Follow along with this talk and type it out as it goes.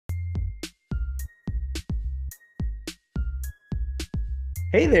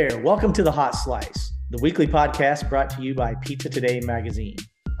Hey there, welcome to The Hot Slice, the weekly podcast brought to you by Pizza Today magazine.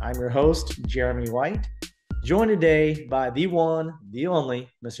 I'm your host, Jeremy White, joined today by the one, the only,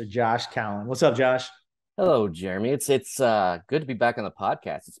 Mr. Josh Cowan. What's up, Josh? Hello, Jeremy. It's good to be back on the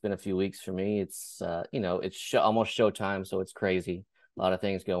podcast. It's been a few weeks for me. It's almost showtime, so it's crazy. A lot of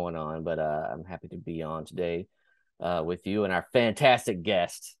things going on, but I'm happy to be on today with you and our fantastic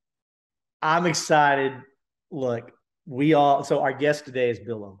guest. I'm excited. Look, so our guest today is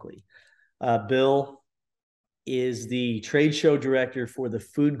Bill Oakley. Bill is the trade show director for the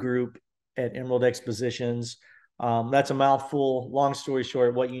food group at Emerald Expositions. That's a mouthful. Long story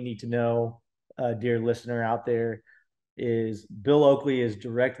short, what you need to know, dear listener out there, is Bill Oakley is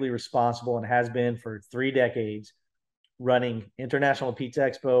directly responsible and has been for 3 decades running International Pizza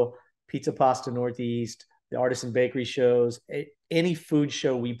Expo, Pizza Pasta Northeast, the Artisan Bakery shows, any food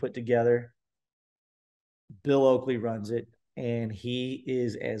show we put together. Bill Oakley runs it, and he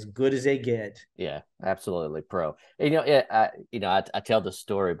is as good as they get. Yeah, absolutely pro. And, I tell the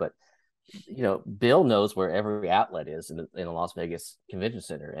story, but Bill knows where every outlet is in the Las Vegas Convention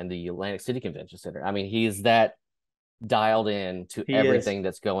Center and the Atlantic City Convention Center. I mean, he's that dialed in to He is. everything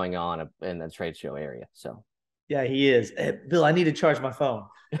that's going on in the trade show area. So Yeah, he is. Hey, Bill, I need to charge my phone.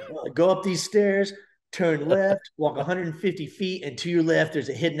 Go up these stairs, turn left, walk 150 feet, and to your left, there's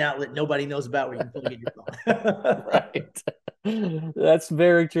a hidden outlet nobody knows about where you can plug in your phone. right. That's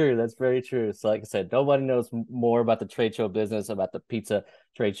very true. That's very true. It's like I said, nobody knows more about the trade show business, about the pizza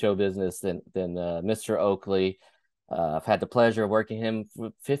trade show business than Mr. Oakley. I've had the pleasure of working him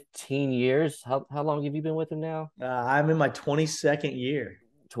for 15 years. How long have you been with him now? I'm in my 22nd year.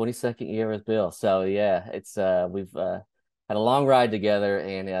 22nd year with Bill. So yeah, it's we've had a long ride together,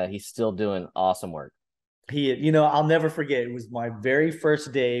 and he's still doing awesome work. I'll never forget. It was my very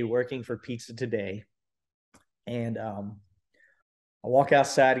first day working for Pizza Today, and I walk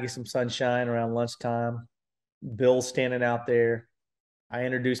outside to get some sunshine around lunchtime. Bill's standing out there. I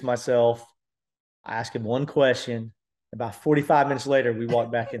introduce myself. I ask him one question. About 45 minutes later, we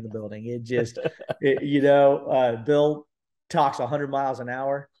walk back in the building. Bill talks 100 miles an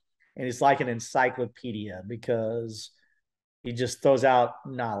hour, and it's like an encyclopedia because he just throws out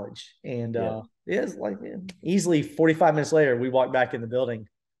knowledge. And Yeah. it's like easily 45 minutes later, we walk back in the building.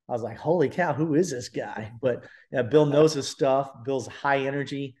 I was like, holy cow, who is this guy? But yeah, Bill knows his stuff. Bill's high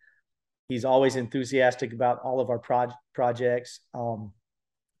energy. He's always enthusiastic about all of our projects.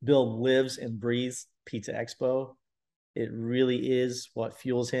 Bill lives and breathes Pizza Expo. It really is what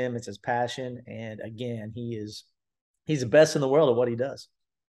fuels him. It's his passion. And again, he's the best in the world at what he does.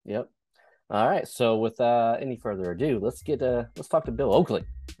 Yep. All right. So with any further ado, let's talk to Bill Oakley.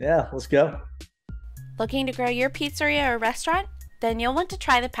 Yeah, let's go. Looking to grow your pizzeria or restaurant? Then you'll want to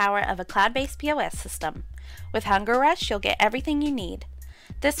try the power of a cloud-based POS system. With Hunger Rush, you'll get everything you need.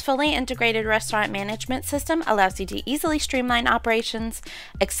 This fully integrated restaurant management system allows you to easily streamline operations,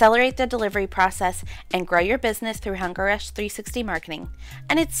 accelerate the delivery process, and grow your business through Hunger Rush 360 marketing.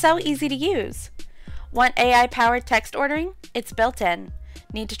 And it's so easy to use. Want AI-powered text ordering? It's built in.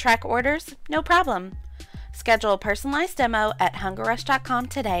 Need to track orders? No problem. Schedule a personalized demo at hungerrush.com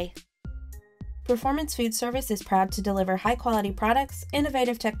today. Performance Food Service is proud to deliver high-quality products,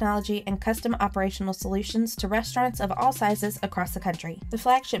 innovative technology, and custom operational solutions to restaurants of all sizes across the country. The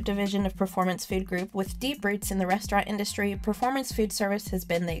flagship division of Performance Food Group, with deep roots in the restaurant industry, Performance Food Service has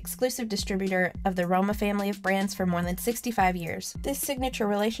been the exclusive distributor of the Roma family of brands for more than 65 years. This signature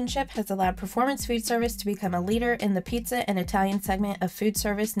relationship has allowed Performance Food Service to become a leader in the pizza and Italian segment of food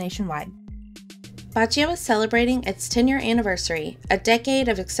service nationwide. Bacio is celebrating its 10-year anniversary, a decade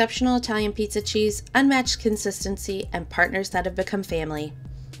of exceptional Italian pizza cheese, unmatched consistency, and partners that have become family.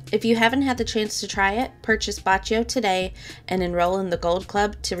 If you haven't had the chance to try it, purchase Bacio today and enroll in the Gold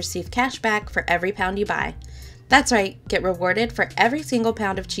Club to receive cash back for every pound you buy. That's right, get rewarded for every single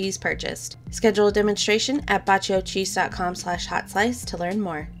pound of cheese purchased. Schedule a demonstration at baciocheese.com/hotslice to learn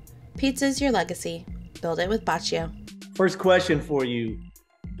more. Pizza is your legacy. Build it with Bacio. First question for you,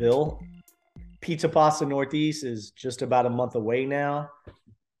 Bill. Pizza Pasta Northeast is just about a month away now.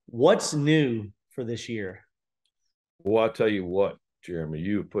 What's new for this year? Well, I'll tell you what, Jeremy,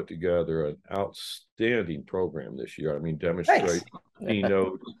 you put together an outstanding program this year. I mean, demonstrations,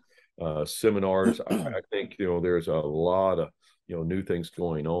 keynotes, seminars. I think, there's a lot of, new things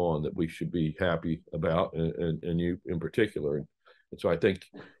going on that we should be happy about, and you in particular. And so I think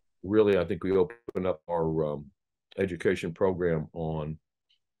we opened up our education program on,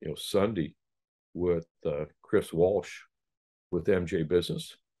 Sunday with Chris Walsh with MJ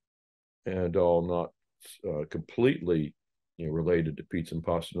Business, and all not completely related to Pizza and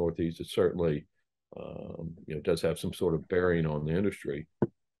Pasta Northeast. It certainly does have some sort of bearing on the industry.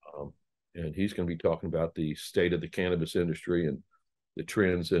 and he's going to be talking about the state of the cannabis industry and the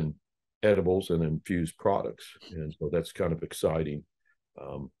trends in edibles and infused products. And so that's kind of exciting.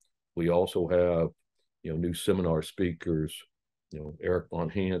 We also have, new seminar speakers, Eric Von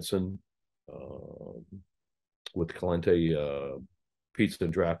Hansen with Calente Pizza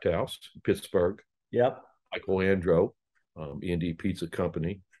and Draft House, Pittsburgh. Yep. Michael Andro, E&D Pizza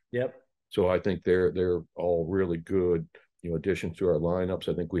Company. Yep. So I think they're all really good, additions to our lineups.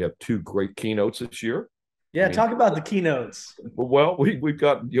 I think we have 2 great keynotes this year. Yeah, talk about the keynotes. Well, we've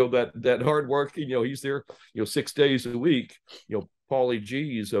got that hard working. He's there 6 days a week. Paulie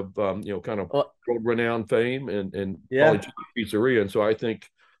G's of kind of world renowned fame and Paulie G's Pizzeria, and so I think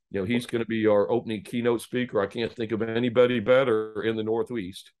he's going to be our opening keynote speaker. I can't think of anybody better in the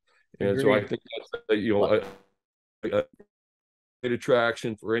Northeast, and Agreed. so I think that's a great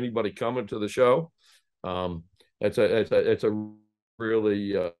attraction for anybody coming to the show. It's a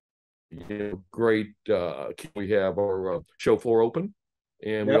really great. We have our show floor open,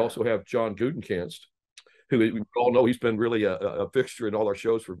 and we also have John Gudenkanst, who we all know he's been really a fixture in all our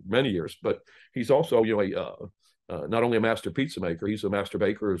shows for many years. But he's also not only a master pizza maker, he's a master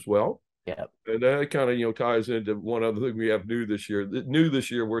baker as well. Yeah, and that kind of ties into one other thing we have new this year. New this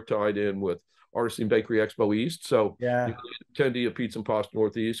year, we're tied in with Artisan Bakery Expo East. So the attendee of Pizza and Pasta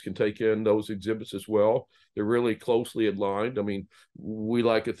Northeast can take in those exhibits as well. They're really closely aligned. I mean, we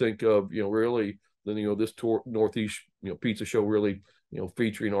like to think of, really, this Northeast, pizza show really,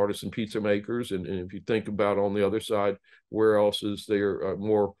 featuring artisan pizza makers. And if you think about on the other side, where else is there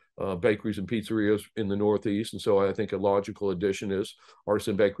more bakeries and pizzerias in the Northeast? And so I think a logical addition is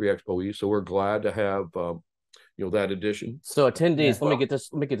Artisan Bakery Expo East. So we're glad to have, that addition. So attendees, let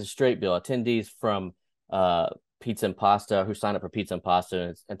me get this straight, Bill. Attendees from Pizza and Pasta who sign up for Pizza and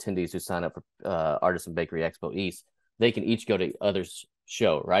Pasta, and attendees who sign up for Artisan Bakery Expo East, they can each go to others'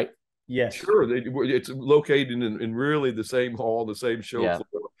 show, right? Yes. Sure. It's located in really the same hall, the same show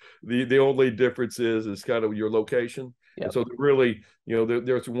floor. The only difference is kind of your location. Yep. And so really,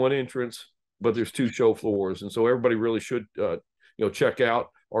 there's one entrance, but there's 2 show floors. And so everybody really should, check out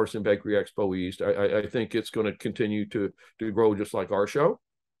Artisan Bakery Expo East. I think it's going to continue to grow just like our show,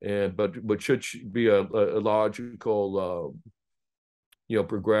 but should be a logical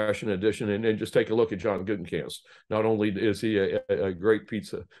progression addition. And just take a look at John Gudenkanst. Not only is he a great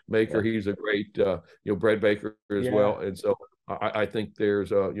pizza maker, he's a great bread baker as well. And so I think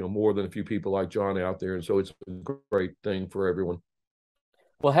there's more than a few people like John out there, and so it's a great thing for everyone.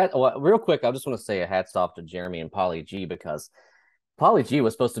 Well, real quick, I just want to say a hats off to Jeremy and Paulie G, because Paulie G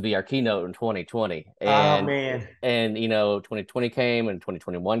was supposed to be our keynote in 2020. And, oh, man. And, 2020 came and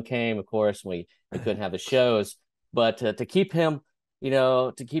 2021 came, of course, and we couldn't have the shows. But to keep him,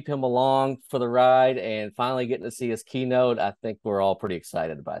 to keep him along for the ride and finally getting to see his keynote, I think we're all pretty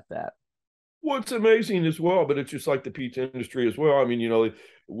excited about that. What's amazing as well, but it's just like the pizza industry as well. I mean,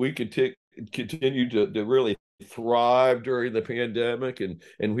 we could continue to really thrive during the pandemic, and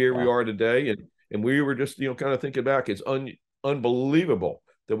here we are today. And we were just, kind of thinking back, it's unbelievable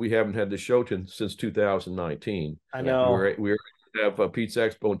that we haven't had the show since 2019. I know. We have a Pizza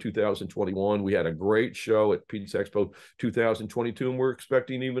Expo in 2021. We had a great show at Pizza Expo 2022, and we're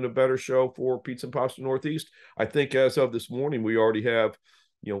expecting even a better show for Pizza and Pasta Northeast. I think as of this morning, we already have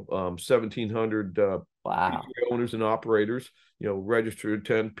 1,700 owners and operators, registered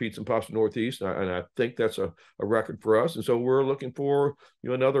to attend Pizza and Pasta Northeast, and I think that's a record for us. And so we're looking for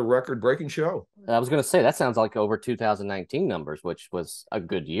another record-breaking show. I was going to say that sounds like over 2019 numbers, which was a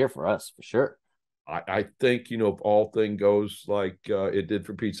good year for us for sure. I think, if all thing goes like it did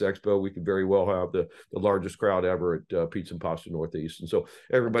for Pizza Expo, we could very well have the largest crowd ever at Pizza and Pasta Northeast. And so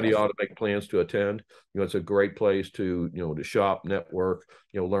everybody ought to make plans to attend. It's a great place to, to shop, network,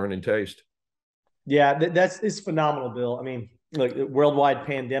 learn and taste. Yeah, it's phenomenal, Bill. I mean, look, worldwide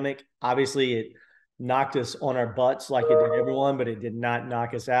pandemic, obviously it knocked us on our butts like it did everyone, but it did not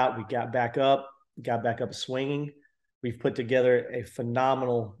knock us out. We got back up swinging. We've put together a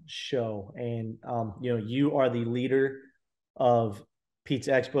phenomenal show, and you are the leader of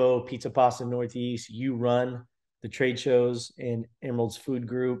Pizza Expo, Pizza Pasta Northeast. You run the trade shows in Emerald's Food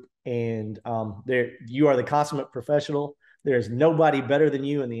Group, and you are the consummate professional. There's nobody better than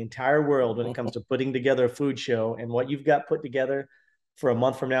you in the entire world when it comes to putting together a food show. And what you've got put together for a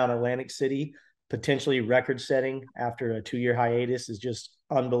month from now in Atlantic City, potentially record-setting after a 2-year hiatus, is just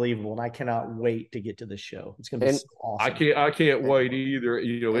unbelievable, and I cannot wait to get to the show. It's going to be so awesome. I can't wait either.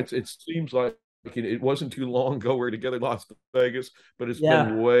 It seems like it wasn't too long ago we were together in Las Vegas, but it's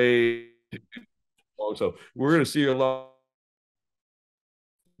been way too long. So we're going to see a lot,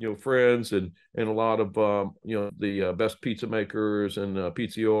 friends and a lot of the best pizza makers and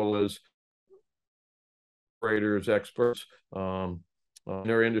pizziolas operators, experts in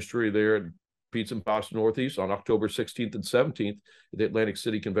their industry there at Pizza and Pasta Northeast on October 16th and 17th at the Atlantic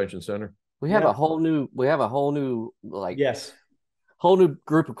City Convention Center. We have a whole new yes, whole new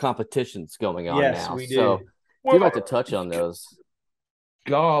group of competitions going on now. We so do. If you'd like to touch on those.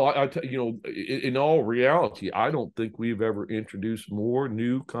 God, in all reality, I don't think we've ever introduced more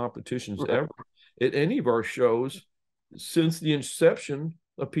new competitions ever at any of our shows since the inception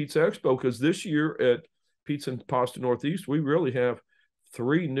of Pizza Expo. Because this year at Pizza and Pasta Northeast, we really have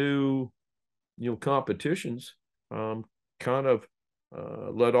 3 new, competitions. Kind of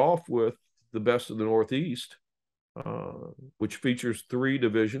led off with the Best of the Northeast, which features 3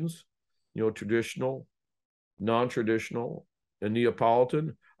 divisions, traditional, non-traditional, and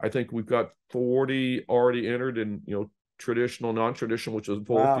Neapolitan. I think we've got 40 already entered in, traditional, non-traditional, which is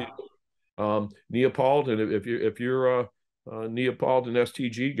full field. Neapolitan, if you're a Neapolitan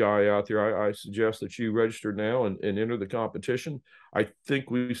STG guy out there, I suggest that you register now and enter the competition. I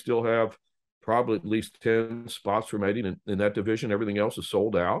think we still have probably at least 10 spots remaining in that division. Everything else is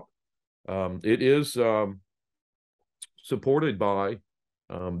sold out. It is supported by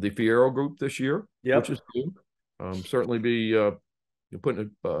the Fiero Group this year, which is new. Certainly be putting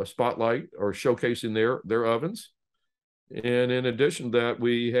a spotlight or showcasing their ovens. And in addition to that,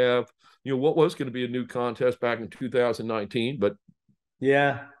 we have, what was going to be a new contest back in 2019, but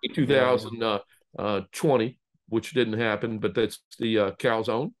 2020, which didn't happen, but that's the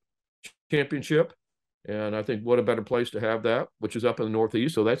Calzone Championship. And I think what a better place to have that, which is up in the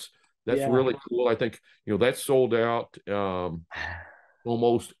Northeast. So that's really cool. I think, that's sold out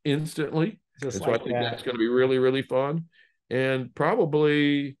almost instantly. And so I think that's going to be really, really fun. And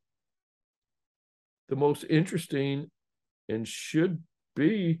probably the most interesting and should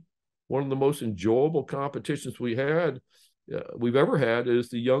be one of the most enjoyable competitions we've ever had is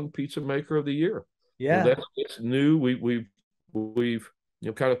the Young Pizza Maker of the Year. Yeah, that's new. We've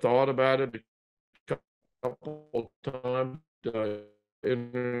kind of thought about it a couple times.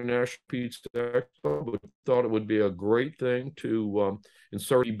 International Pizza Expo, but thought it would be a great thing to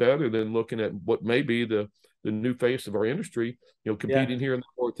insert better than looking at what may be the new face of our industry, competing here in the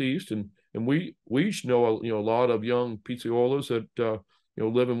Northeast. And we know a lot of young pizzaiolas that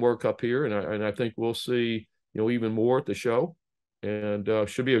live and work up here, and I think we'll see even more at the show, and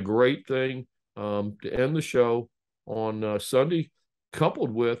should be a great thing to end the show on Sunday,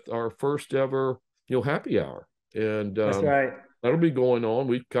 coupled with our first ever happy hour. And that's right. That'll be going on.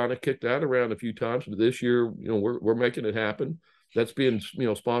 We've kind of kicked that around a few times, but this year, we're making it happen. That's being,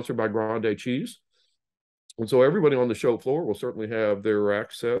 sponsored by Grande Cheese. And so everybody on the show floor will certainly have their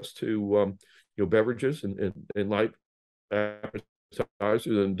access to, beverages and light appetizers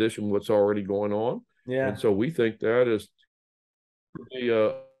in addition to what's already going on. Yeah. And so we think that is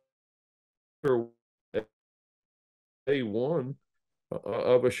day one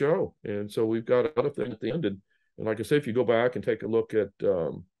of a show. And so we've got a lot of things at the end. And like I say, if you go back and take a look at,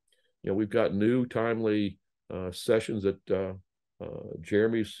 we've got new timely sessions that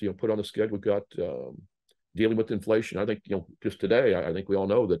Jeremy's, put on the schedule. We've got dealing with inflation. I think, just today, I think we all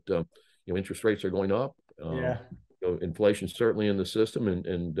know that, interest rates are going up. Inflation certainly in the system,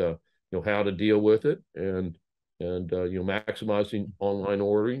 and how to deal with it, and maximizing online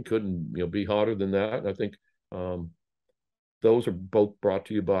ordering couldn't be hotter than that. And I think those are both brought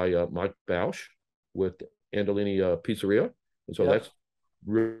to you by Mike Bausch with Andolini Pizzeria, and so that's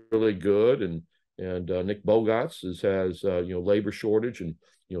really good. And Nick Bogatz has labor shortage and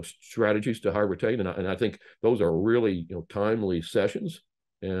strategies to hire retain, and I think those are really timely sessions.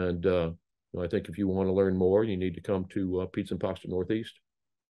 And I think if you want to learn more, you need to come to Pizza and Pasta Northeast.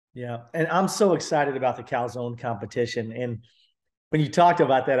 Yeah, and I'm so excited about the calzone competition. And when you talked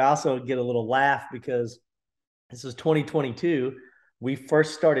about that, I also get a little laugh because this is 2022. We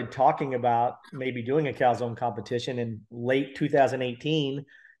first started talking about maybe doing a calzone competition in late 2018,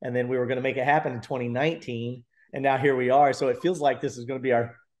 and then we were going to make it happen in 2019, and now here we are. So it feels like this is going to be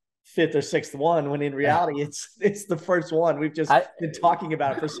our 5th or 6th one, when in reality it's the first one. We've just been talking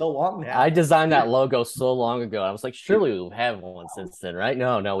about it for so long now. I designed that logo so long ago. I was like, surely we'll have one since then, right?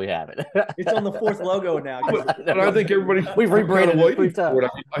 No, we haven't. It's on the 4th logo now. But I think everybody we've rebranded it 3 times.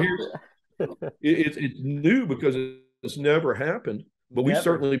 It's new because it's never happened, but we've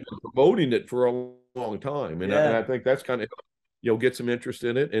certainly been promoting it for a long time, and I think that's kind of get some interest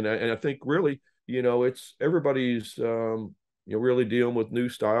in it, and I think really it's everybody's really dealing with new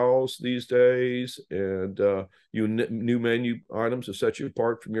styles these days, and new menu items to set you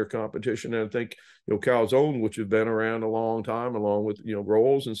apart from your competition. And I think calzone, which have been around a long time, along with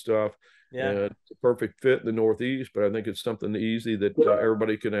rolls and stuff, and it's a perfect fit in the Northeast. But I think it's something easy that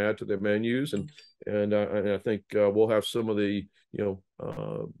everybody can add to their menus, and I think we'll have some of the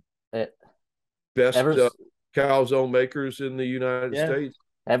best calzone makers in the United States.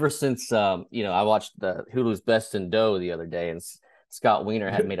 Ever since I watched the Hulu's Best in Dough the other day, and Scott Wiener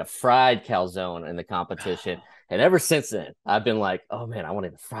had made a fried calzone in the competition, and ever since then I've been like, oh man, I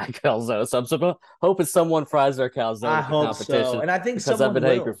wanted a fried calzone. So I'm hoping someone fries their calzone in the competition. So. And I think because I've been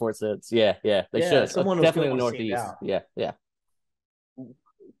hating for it since. Yeah, they should. Someone definitely in the Northeast. Yeah.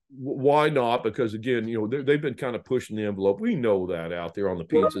 Why not? Because again, they've been kind of pushing the envelope. We know that out there on the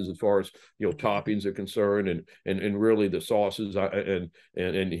pizzas, as far as toppings are concerned, and really the sauces. And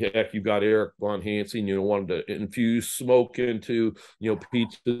heck, you've got Eric Von Hansen, wanting to infuse smoke into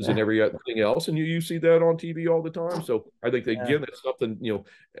pizzas and everything else, and you see that on TV all the time. So I think again, that's something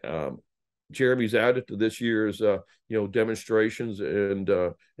Jeremy's added to this year's demonstrations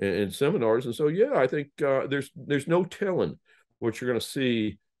and seminars. And so I think there's no telling what you're going to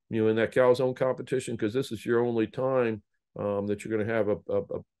see in that calzone competition, because this is your only time that you're going to have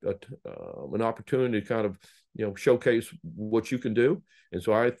an opportunity to kind of showcase what you can do. And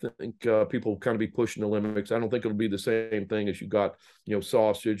so I think people will kind of be pushing the limits. I don't think it'll be the same thing as you got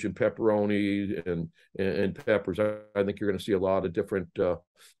sausage and pepperoni and peppers. I think you're going to see a lot of different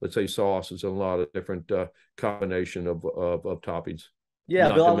let's say sauces and a lot of different combination of toppings.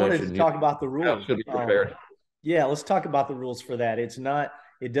 Yeah, Bill, I wanted to talk about the rules. Yeah, let's talk about the rules for that.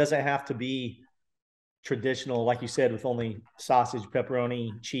 It doesn't have to be traditional, like you said, with only sausage, pepperoni,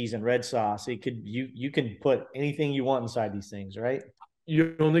 cheese, and red sauce. You can put anything you want inside these things, right?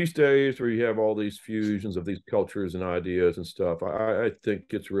 These days where you have all these fusions of these cultures and ideas and stuff, I think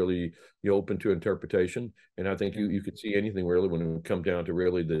it's really open to interpretation. And I think you could see anything really when it comes down to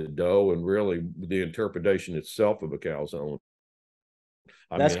really the dough and really the interpretation itself of a calzone.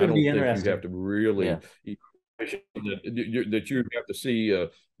 That's going to be interesting. You have to really that you have to see a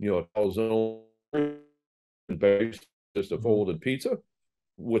calzone based just a folded pizza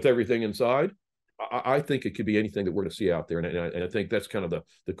with everything inside. I think it could be anything that we're going to see out there, and I think that's kind of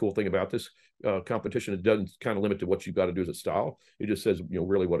the cool thing about this competition. It doesn't kind of limit to what you've got to do as a style. It just says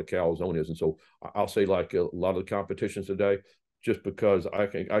really what a calzone is. And so I'll say, like a lot of the competitions today, just because I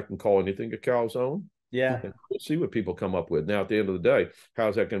can call anything a calzone. Yeah. We'll see what people come up with. Now, at the end of the day,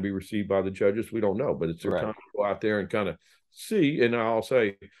 how's that going to be received by the judges? We don't know, but it's their time to go out there and kind of see. And I'll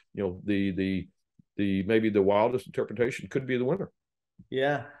say, the maybe the wildest interpretation could be the winner.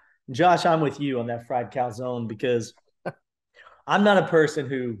 Yeah. Josh, I'm with you on that fried calzone, because I'm not a person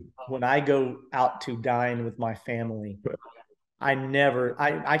who, when I go out to dine with my family, I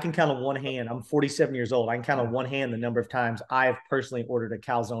can count on one hand. I'm 47 years old. I can count on one hand the number of times I have personally ordered a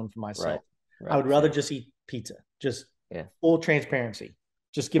calzone for myself. I would rather just eat pizza, just full transparency.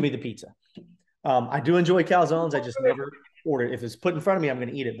 Just give me the pizza. I do enjoy calzones. I just never order it. If it's put in front of me, I'm going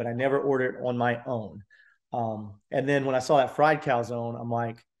to eat it, but I never order it on my own. And then when I saw that fried calzone, I'm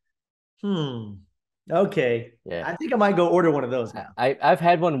like, okay. Yeah. I think I might go order one of those now. I've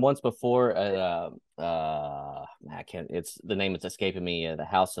had one once before. I can't. It's the name is escaping me. The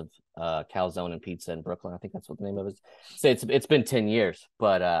House of Calzone and Pizza in Brooklyn. I think that's what the name of it is. It's been 10 years,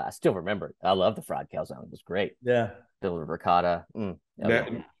 but I still remember it. I love the fried calzone. It was great. Yeah. Filled with ricotta.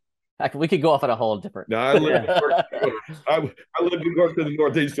 We could go off on a whole different. No, I live in York to the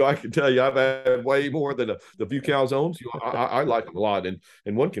Northeast, so I can tell you I've had way more than the few calzones. I like them a lot, and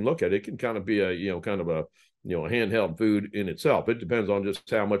one can look at it. It can kind of be a kind of a handheld food in itself. It depends on just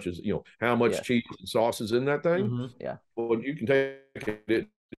how much is how much cheese and sauce is in that thing. Mm-hmm. Yeah, well, you can take it.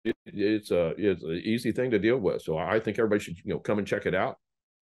 It's an easy thing to deal with. So I think everybody should come and check it out.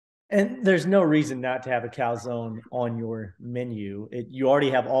 And there's no reason not to have a calzone on your menu. You already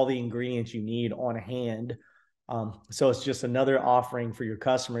have all the ingredients you need on hand. So it's just another offering for your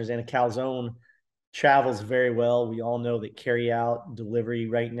customers. And a calzone travels very well. We all know that carry out delivery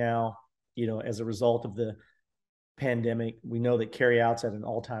right now, as a result of the pandemic, we know that carry out's at an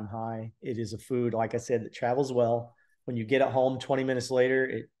all-time high. It is a food, like I said, that travels well. When you get it home 20 minutes later,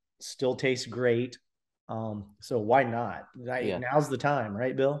 it still tastes great. So why not? Now's the time,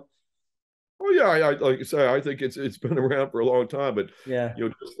 right, Bill? Oh yeah, I like I say, I think it's been around for a long time, but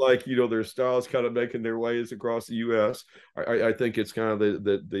just like their styles kind of making their ways across the U.S. I think it's kind of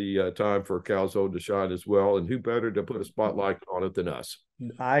the time for calzone to shine as well, and who better to put a spotlight on it than us?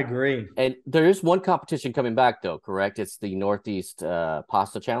 I agree. And there is one competition coming back, though, correct? It's the Northeast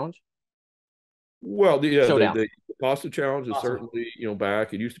Pasta Challenge. Well, the Pasta challenge is certainly,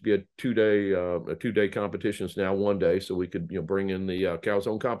 back. It used to be a two-day competition. It's now 1 day, so we could, bring in the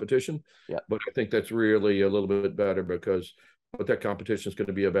calzone competition. Yeah. But I think that's really a little bit better, because what that competition is going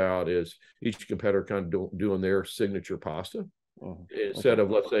to be about is each competitor kind of doing their signature pasta. Instead of,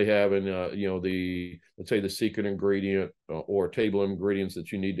 let's say, having let's say the secret ingredient or table ingredients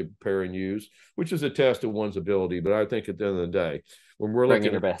that you need to prepare and use, which is a test of one's ability. But I think at the end of the day, when we're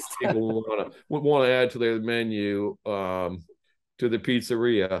looking at best, people want to add to their menu, to the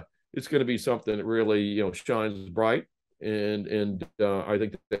pizzeria, it's going to be something that really shines bright, and I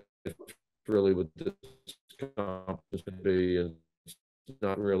think that's really what this competition is going to be. And it's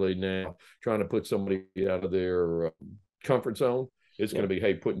not really now trying to put somebody out of their comfort zone. It's going to be,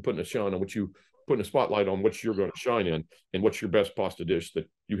 hey, putting a shine on putting a spotlight on what you're going to shine in, and what's your best pasta dish that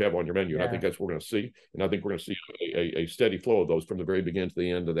you have on your menu. And I think that's what we're going to see. And I think we're going to see a steady flow of those from the very beginning to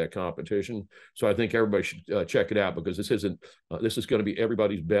the end of that competition. So I think everybody should check it out, because this is going to be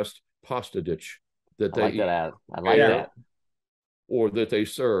everybody's best pasta dish that they eat. I like that. Or that they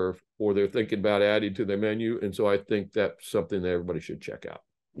serve, or they're thinking about adding to their menu. And so I think that's something that everybody should check out.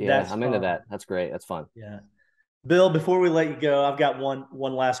 Yeah, I'm into that. That's great. That's fun. Yeah. Bill, before we let you go, I've got one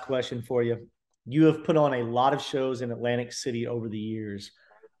last question for you. You have put on a lot of shows in Atlantic City over the years.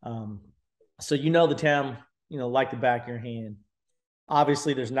 So the town, like the back of your hand.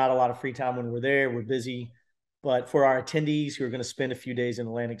 Obviously, there's not a lot of free time when we're there. We're busy. But for our attendees who are going to spend a few days in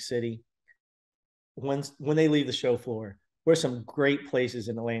Atlantic City, when they leave the show floor, where's some great places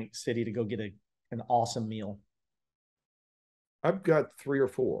in Atlantic City to go get an awesome meal? I've got 3 or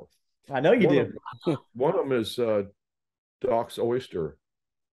 4. I know you do. One of them is Doc's Oyster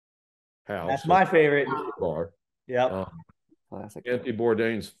House. That's my favorite bar. Yeah. Classic. Anthony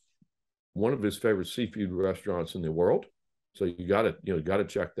Bourdain's one of his favorite seafood restaurants in the world. So you got to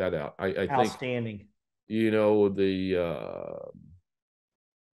check that out. I think outstanding. The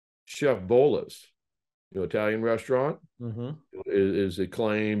Chef Bola's, Italian restaurant, is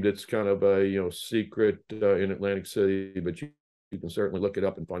acclaimed. It's kind of a secret in Atlantic City, but you can certainly look it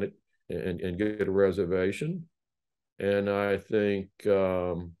up and find it and get a reservation. And I think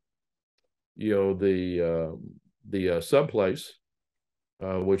the sub place,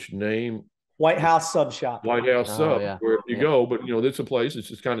 which name White House Sub Shop. White House Sub, wherever you go. But it's a place. It's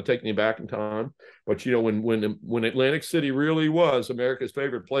just kind of taking you back in time. But when Atlantic City really was America's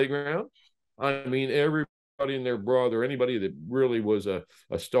favorite playground, I mean, everybody and their brother, anybody that really was a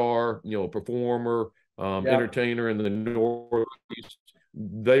star, a performer, entertainer in the Northeast,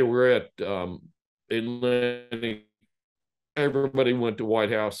 they were at Atlantic. Everybody went to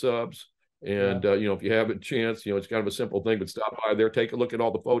White House Subs. And, if you have a chance, it's kind of a simple thing, but stop by there, take a look at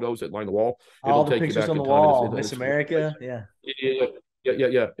all the photos that line the wall. All the pictures on the wall, Miss America. Yeah.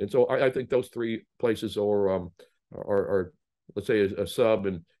 And so I think those 3 places are let's say a sub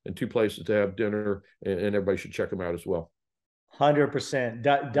and 2 places to have dinner, and everybody should check them out as well.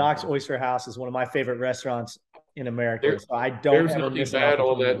 100%. Doc's Oyster House is one of my favorite restaurants in America. So I don't. There's nothing bad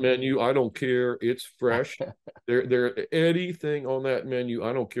on that menu. I don't care. It's fresh. there anything on that menu.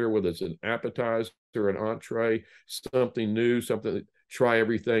 I don't care whether it's an appetizer, an entree, something new, something. Try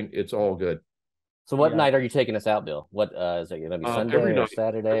everything. It's all good. So what night are you taking us out, Bill? What is it going to be, Sunday or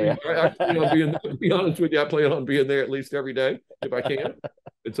Saturday? Be honest with you, I plan on being there at least every day if I can.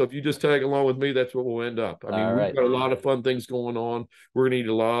 And so if you just tag along with me, that's where we'll end up. I mean, we've got a lot of fun things going on. We're going to eat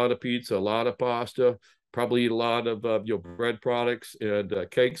a lot of pizza, a lot of pasta, probably eat a lot of bread products and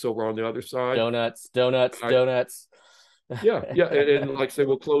cakes over on the other side. Donuts. Yeah. And like I say,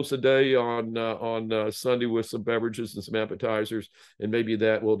 we'll close the day on Sunday with some beverages and some appetizers, and maybe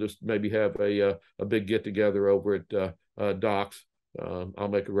we'll just have a big get together over at Doc's. I'll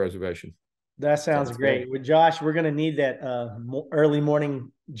make a reservation. That sounds great. Well, Josh, we're going to need that early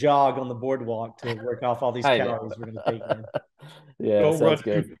morning jog on the boardwalk to work off all these calories we're going to take in. Yeah, sounds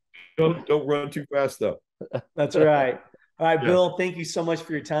good. Don't run too fast, though. That's right. All right, Bill, thank you so much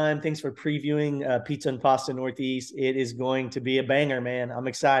for your time. Thanks for previewing Pizza and Pasta Northeast. It is going to be a banger, man. I'm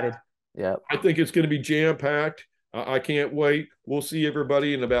excited. Yeah, I think it's going to be jam-packed. I can't wait. We'll see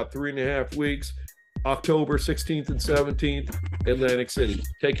everybody in about 3.5 weeks, October 16th and 17th, Atlantic City.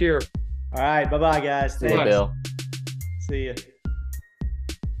 Take care. All right, bye-bye, guys. See you, Bill. See you.